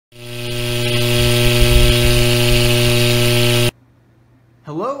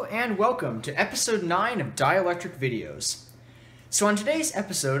and welcome to episode 9 of Dielectric Videos. So on today's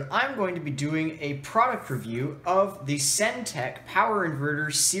episode, I'm going to be doing a product review of the CEN-TECH Power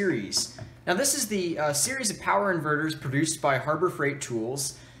Inverter series. Now this is the series of power inverters produced by Harbor Freight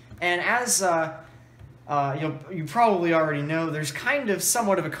Tools, and as you probably already know, there's kind of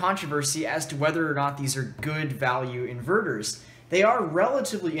somewhat of a controversy as to whether or not these are good value inverters. They are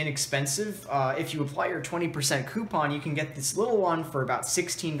relatively inexpensive. If you apply your 20% coupon, you can get this little one for about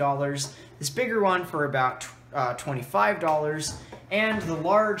 $16, this bigger one for about $25, and the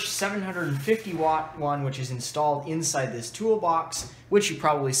large 750 watt one, which is installed inside this toolbox, which you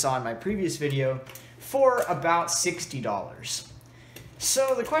probably saw in my previous video, for about $60.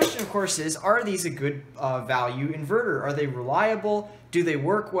 So the question, of course, is, are these a good value inverter? Are they reliable? Do they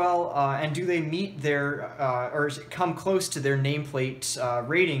work well? And do they meet their, or come close to their nameplate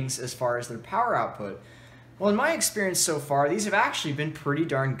ratings as far as their power output? Well, in my experience so far, these have actually been pretty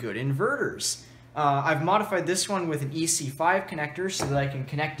darn good inverters. I've modified this one with an EC5 connector so that I can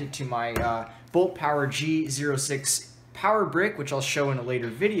connect it to my Volt Power G06 power brick, which I'll show in a later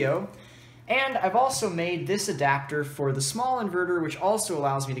video. And I've also made this adapter for the small inverter, which also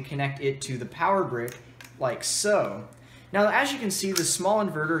allows me to connect it to the power brick, like so. Now, as you can see, the small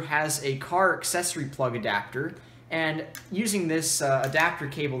inverter has a car accessory plug adapter, and using this adapter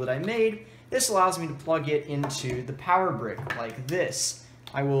cable that I made, this allows me to plug it into the power brick, like this.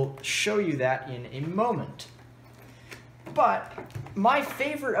 I will show you that in a moment. But my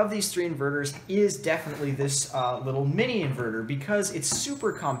favorite of these three inverters is definitely this little mini inverter, because it's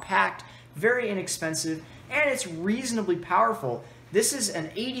super compact, very inexpensive, and it's reasonably powerful. This is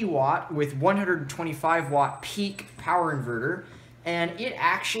an 80 watt with 125 watt peak power inverter, and it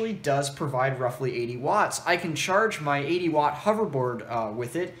actually does provide roughly 80 watts. I can charge my 80 watt hoverboard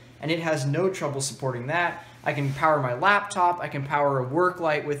with it, and it has no trouble supporting that. I can power my laptop, I can power a work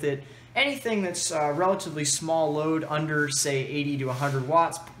light with it. Anything that's relatively small load under, say, 80 to 100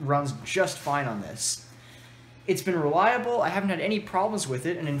 watts runs just fine on this. It's been reliable, I haven't had any problems with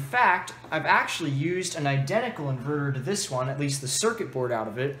it, and in fact, I've actually used an identical inverter to this one, at least the circuit board out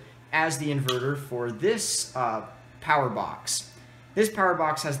of it, as the inverter for this power box. This power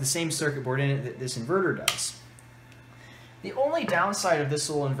box has the same circuit board in it that this inverter does. The only downside of this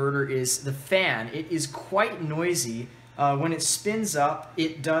little inverter is the fan. It is quite noisy. When it spins up,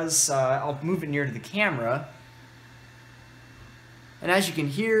 it does, I'll move it near to the camera, and as you can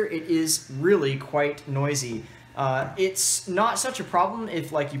hear, it is really quite noisy. It's not such a problem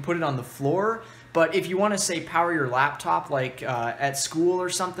if, like, you put it on the floor, but if you want to, say, power your laptop, like at school or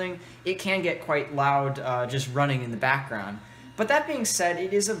something, it can get quite loud just running in the background. But that being said,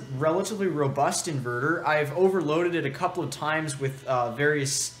 it is a relatively robust inverter. I've overloaded it a couple of times with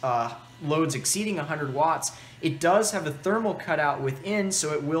various loads exceeding 100 watts. It does have a thermal cutout within,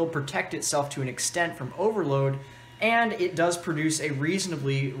 so it will protect itself to an extent from overload, and it does produce a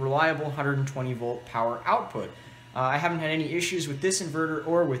reasonably reliable 120 volt power output. I haven't had any issues with this inverter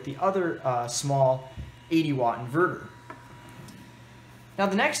or with the other small 80 watt inverter. Now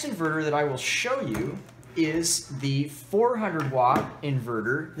the next inverter that I will show you is the 400 watt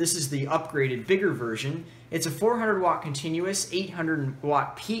inverter. This is the upgraded, bigger version. It's a 400 watt continuous, 800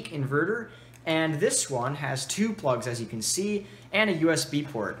 watt peak inverter, and this one has two plugs, as you can see, and a USB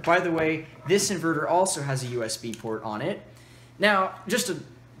port. By the way, this inverter also has a USB port on it. Now, just a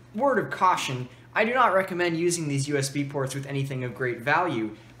word of caution, I do not recommend using these USB ports with anything of great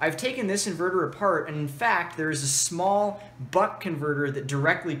value. I've taken this inverter apart, and in fact, there is a small buck converter that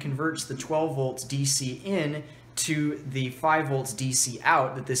directly converts the 12 volts DC in to the 5 volts DC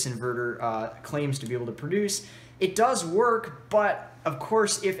out that this inverter claims to be able to produce. It does work, but of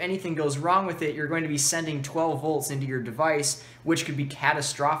course, if anything goes wrong with it, you're going to be sending 12 volts into your device, which could be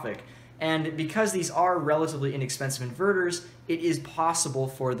catastrophic. And because these are relatively inexpensive inverters, it is possible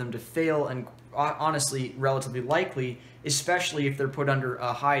for them to fail, and honestly, relatively likely, especially if they're put under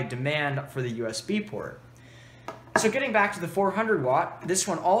a high demand for the USB port. So getting back to the 400 watt, this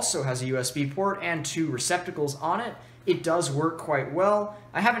one also has a USB port and two receptacles on it. It does work quite well.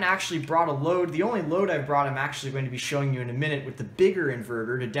 I haven't actually brought a load. The only load I've brought I'm actually going to be showing you in a minute with the bigger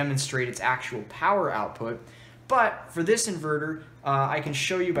inverter to demonstrate its actual power output. But for this inverter, I can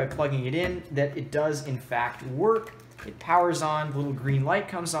show you by plugging it in that it does in fact work. It powers on, the little green light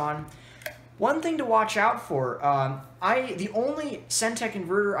comes on. One thing to watch out for, the only CEN-TECH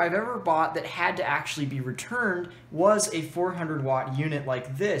inverter I've ever bought that had to actually be returned was a 400 watt unit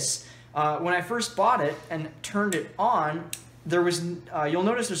like this. When I first bought it and turned it on, there was, you'll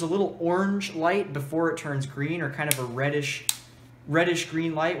notice there's a little orange light before it turns green, or kind of a reddish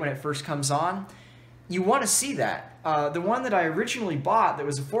green light when it first comes on. you want to see that. The one that I originally bought that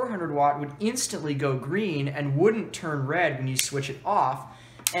was a 400 watt would instantly go green and wouldn't turn red when you switch it off,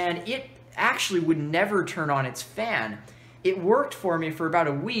 and it actually would never turn on its fan. It worked for me for about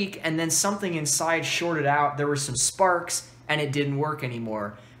a week, and then something inside shorted out, there were some sparks, and it didn't work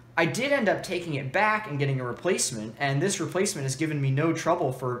anymore. I did end up taking it back and getting a replacement, and this replacement has given me no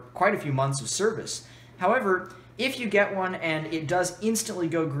trouble for quite a few months of service. However, if you get one and it does instantly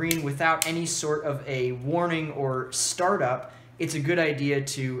go green without any sort of a warning or startup, it's a good idea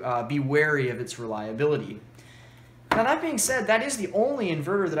to be wary of its reliability. Now that being said, that is the only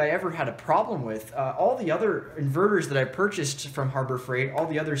inverter that I ever had a problem with. All the other inverters that I purchased from Harbor Freight, all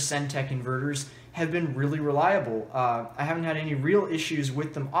the other CEN-TECH inverters, have been really reliable. I haven't had any real issues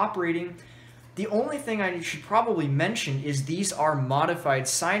with them operating. The only thing I should probably mention is these are modified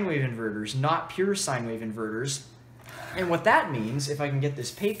sine wave inverters, not pure sine wave inverters. And what that means, if I can get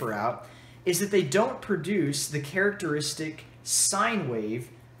this paper out, is that they don't produce the characteristic sine wave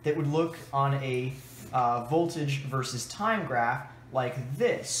that would look on a voltage versus time graph like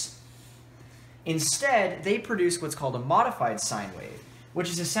this. Instead, they produce what's called a modified sine wave, which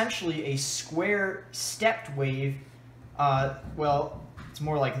is essentially a square stepped wave, well, it's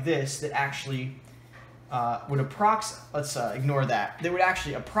more like this, that actually would approximate, let's ignore that, that would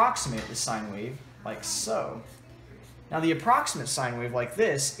actually approximate the sine wave, like so. Now the approximate sine wave like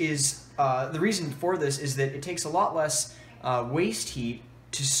this is, the reason for this is that it takes a lot less waste heat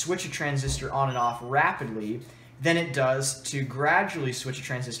to switch a transistor on and off rapidly than it does to gradually switch a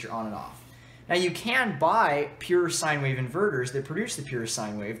transistor on and off. Now you can buy pure sine wave inverters that produce the pure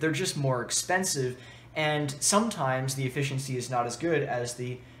sine wave. They're just more expensive, and sometimes the efficiency is not as good as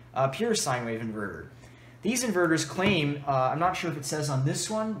the pure sine wave inverter. These inverters claim, I'm not sure if it says on this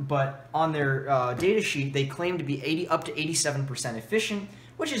one, but on their data sheet they claim to be up to 87% efficient,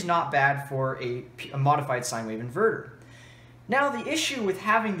 which is not bad for a modified sine wave inverter. Now the issue with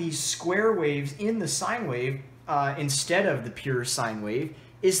having these square waves in the sine wave instead of the pure sine wave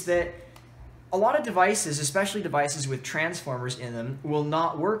is that a lot of devices, especially devices with transformers in them, will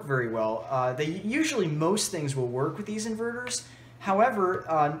not work very well. Usually most things will work with these inverters,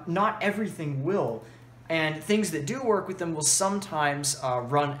 however, not everything will. And things that do work with them will sometimes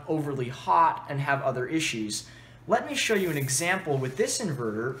run overly hot and have other issues. Let me show you an example with this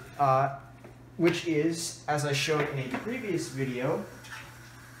inverter, which is, as I showed in a previous video,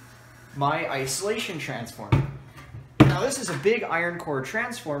 my isolation transformer. Now this is a big iron core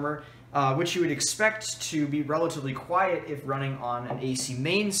transformer, which you would expect to be relatively quiet if running on an AC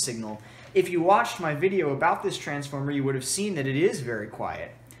main signal. If you watched my video about this transformer, you would have seen that it is very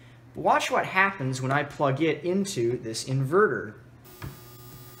quiet. But watch what happens when I plug it into this inverter.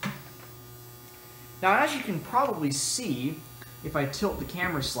 Now as you can probably see, if I tilt the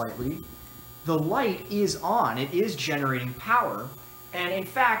camera slightly, the light is on. It is generating power. And in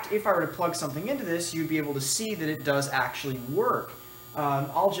fact, if I were to plug something into this, you'd be able to see that it does actually work.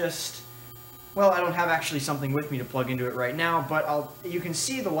 Well, I don't have actually something with me to plug into it right now, but you can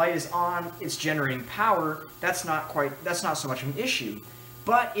see the light is on, it's generating power. That's not so much of an issue.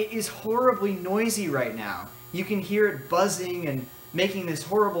 But it is horribly noisy right now. You can hear it buzzing and making this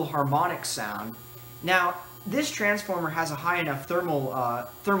horrible harmonic sound. Now, this transformer has a high enough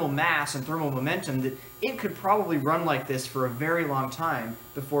thermal mass and thermal momentum that it could probably run like this for a very long time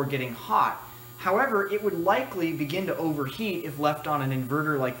before getting hot. However, it would likely begin to overheat if left on an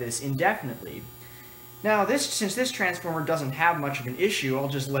inverter like this indefinitely. Now, since this transformer doesn't have much of an issue, I'll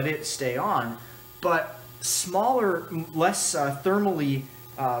just let it stay on. But smaller, less thermally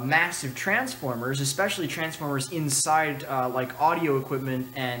massive transformers, especially transformers inside like audio equipment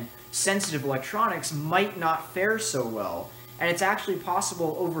and sensitive electronics, might not fare so well. And it's actually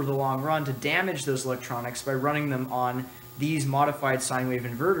possible over the long run to damage those electronics by running them on these modified sine wave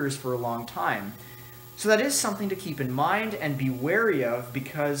inverters for a long time. So that is something to keep in mind and be wary of,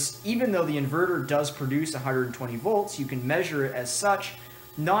 because even though the inverter does produce 120 volts, you can measure it as such,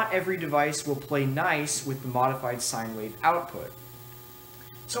 not every device will play nice with the modified sine wave output.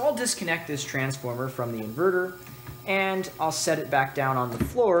 So I'll disconnect this transformer from the inverter, and I'll set it back down on the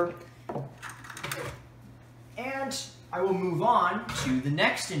floor, and I will move on to the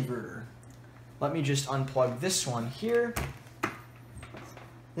next inverter. Let me just unplug this one here.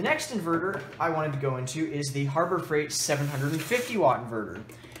 The next inverter I wanted to go into is the Harbor Freight 750 watt inverter.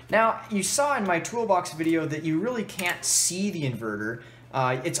 Now, you saw in my toolbox video that you really can't see the inverter.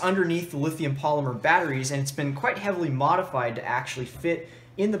 It's underneath the lithium polymer batteries, and it's been quite heavily modified to actually fit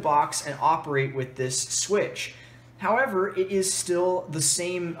in the box and operate with this switch. However, it is still the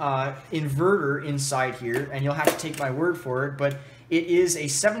same inverter inside here, and you'll have to take my word for it, but it is a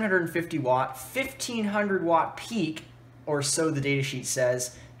 750 watt, 1500 watt peak, or so the datasheet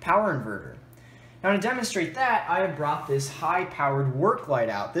says, power inverter. Now to demonstrate that, I have brought this high-powered work light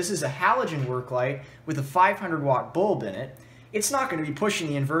out. This is a halogen work light with a 500 watt bulb in it. It's not going to be pushing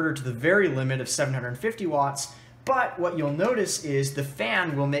the inverter to the very limit of 750 watts, but what you'll notice is the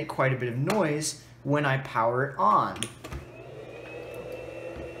fan will make quite a bit of noise when I power it on.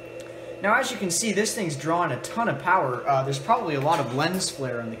 Now as you can see, this thing's drawing a ton of power. There's probably a lot of lens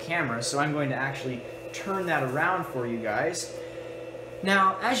flare on the camera, so I'm going to actually turn that around for you guys.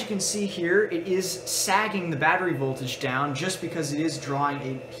 Now, as you can see here, it is sagging the battery voltage down just because it is drawing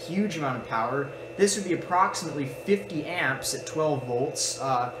a huge amount of power. This would be approximately 50 amps at 12 volts.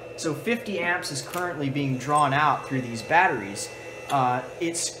 So 50 amps is currently being drawn out through these batteries.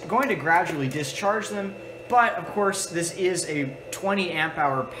 It's going to gradually discharge them, but of course this is a 20 amp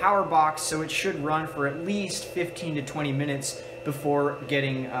hour power box, so it should run for at least 15 to 20 minutes before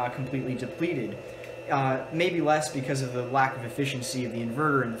getting completely depleted. Maybe less because of the lack of efficiency of the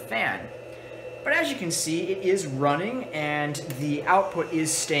inverter and the fan. But as you can see, it is running and the output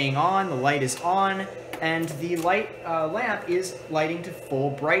is staying on, the light is on, and the lamp is lighting to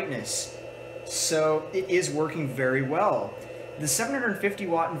full brightness. So it is working very well. The 750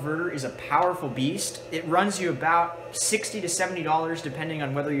 watt inverter is a powerful beast. It runs you about $60 to $70 depending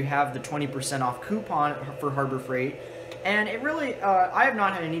on whether you have the 20% off coupon for Harbor Freight. And it really, I have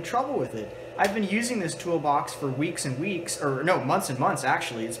not had any trouble with it. I've been using this toolbox for weeks and weeks, or no, months and months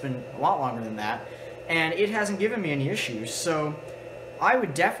actually. It's been a lot longer than that. And it hasn't given me any issues. So I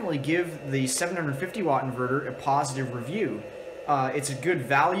would definitely give the 750 watt inverter a positive review. It's a good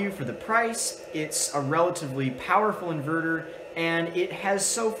value for the price. It's a relatively powerful inverter, and it has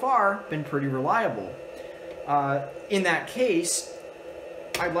so far been pretty reliable. In that case,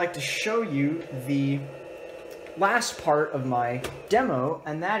 I'd like to show you the last part of my demo,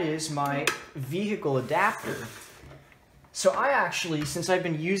 and that is my vehicle adapter. So I actually, since I've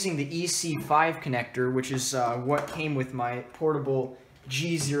been using the EC5 connector, which is what came with my portable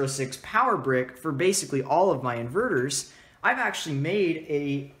G06 power brick for basically all of my inverters, I've actually made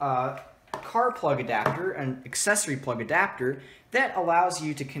a car plug adapter, an accessory plug adapter, that allows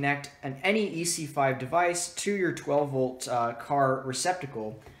you to connect any EC5 device to your 12 volt car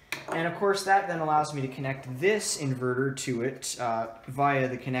receptacle. And of course that then allows me to connect this inverter to it via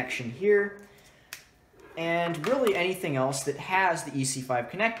the connection here, and really anything else that has the EC5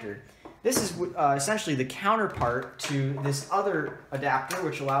 connector. This is essentially the counterpart to this other adapter,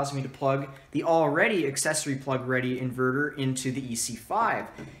 which allows me to plug the already accessory plug-ready inverter into the EC5.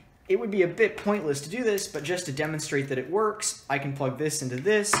 It would be a bit pointless to do this, but just to demonstrate that it works, I can plug this into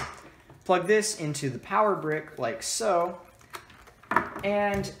this, plug this into the power brick like so,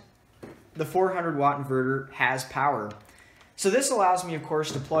 and the 400 watt inverter has power. So this allows me, of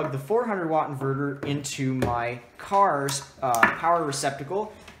course, to plug the 400 watt inverter into my car's power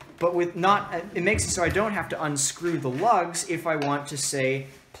receptacle, but with it makes it so I don't have to unscrew the lugs if I want to, say,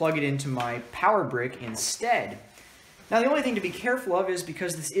 plug it into my power brick instead. Now the only thing to be careful of is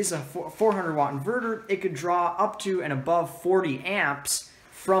because this is a 400 watt inverter, it could draw up to and above 40 amps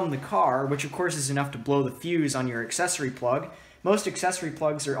from the car, which of course is enough to blow the fuse on your accessory plug. Most accessory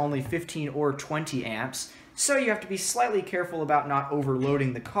plugs are only 15 or 20 amps, so you have to be slightly careful about not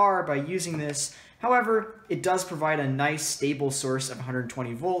overloading the car by using this. However, it does provide a nice stable source of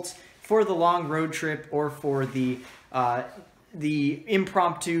 120 volts for the long road trip or for the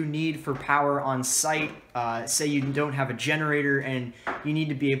impromptu need for power on site. Say you don't have a generator and you need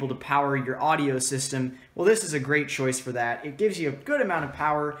to be able to power your audio system. Well, this is a great choice for that. It gives you a good amount of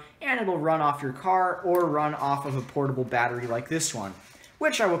power and it'll run off your car or run off of a portable battery like this one,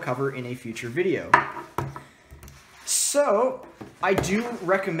 which I will cover in a future video. So, I do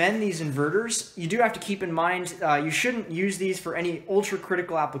recommend these inverters. You do have to keep in mind you shouldn't use these for any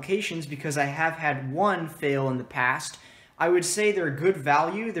ultra-critical applications because I have had one fail in the past. I would say they're a good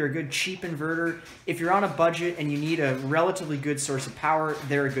value, they're a good cheap inverter. If you're on a budget and you need a relatively good source of power,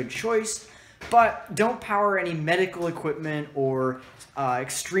 they're a good choice. But don't power any medical equipment or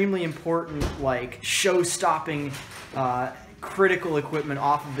extremely important, like show-stopping critical equipment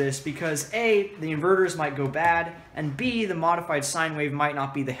off of this because A, the inverters might go bad, and B, the modified sine wave might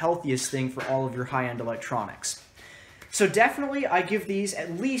not be the healthiest thing for all of your high-end electronics. So definitely I give these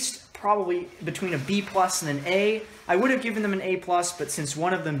at least probably between a B+ and an A. I would have given them an A+, but since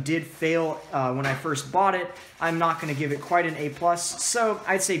one of them did fail when I first bought it, I'm not going to give it quite an A+, so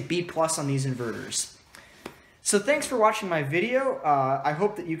I'd say B+ on these inverters. So thanks for watching my video. I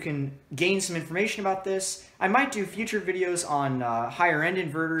hope that you can gain some information about this. I might do future videos on higher end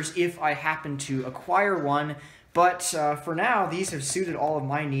inverters if I happen to acquire one But for now, these have suited all of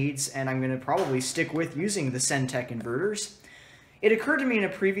my needs, and I'm going to probably stick with using the CEN-TECH inverters. It occurred to me in a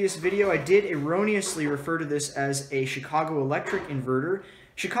previous video, I did erroneously refer to this as a Chicago Electric inverter.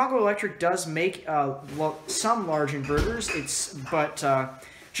 Chicago Electric does make some large inverters, but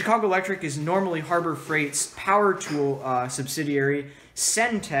Chicago Electric is normally Harbor Freight's power tool subsidiary.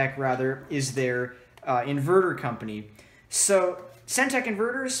 CEN-TECH, rather, is their inverter company. So, CEN-TECH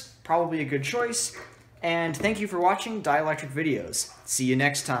inverters, probably a good choice. And thank you for watching Dielectric Videos. See you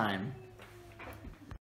next time.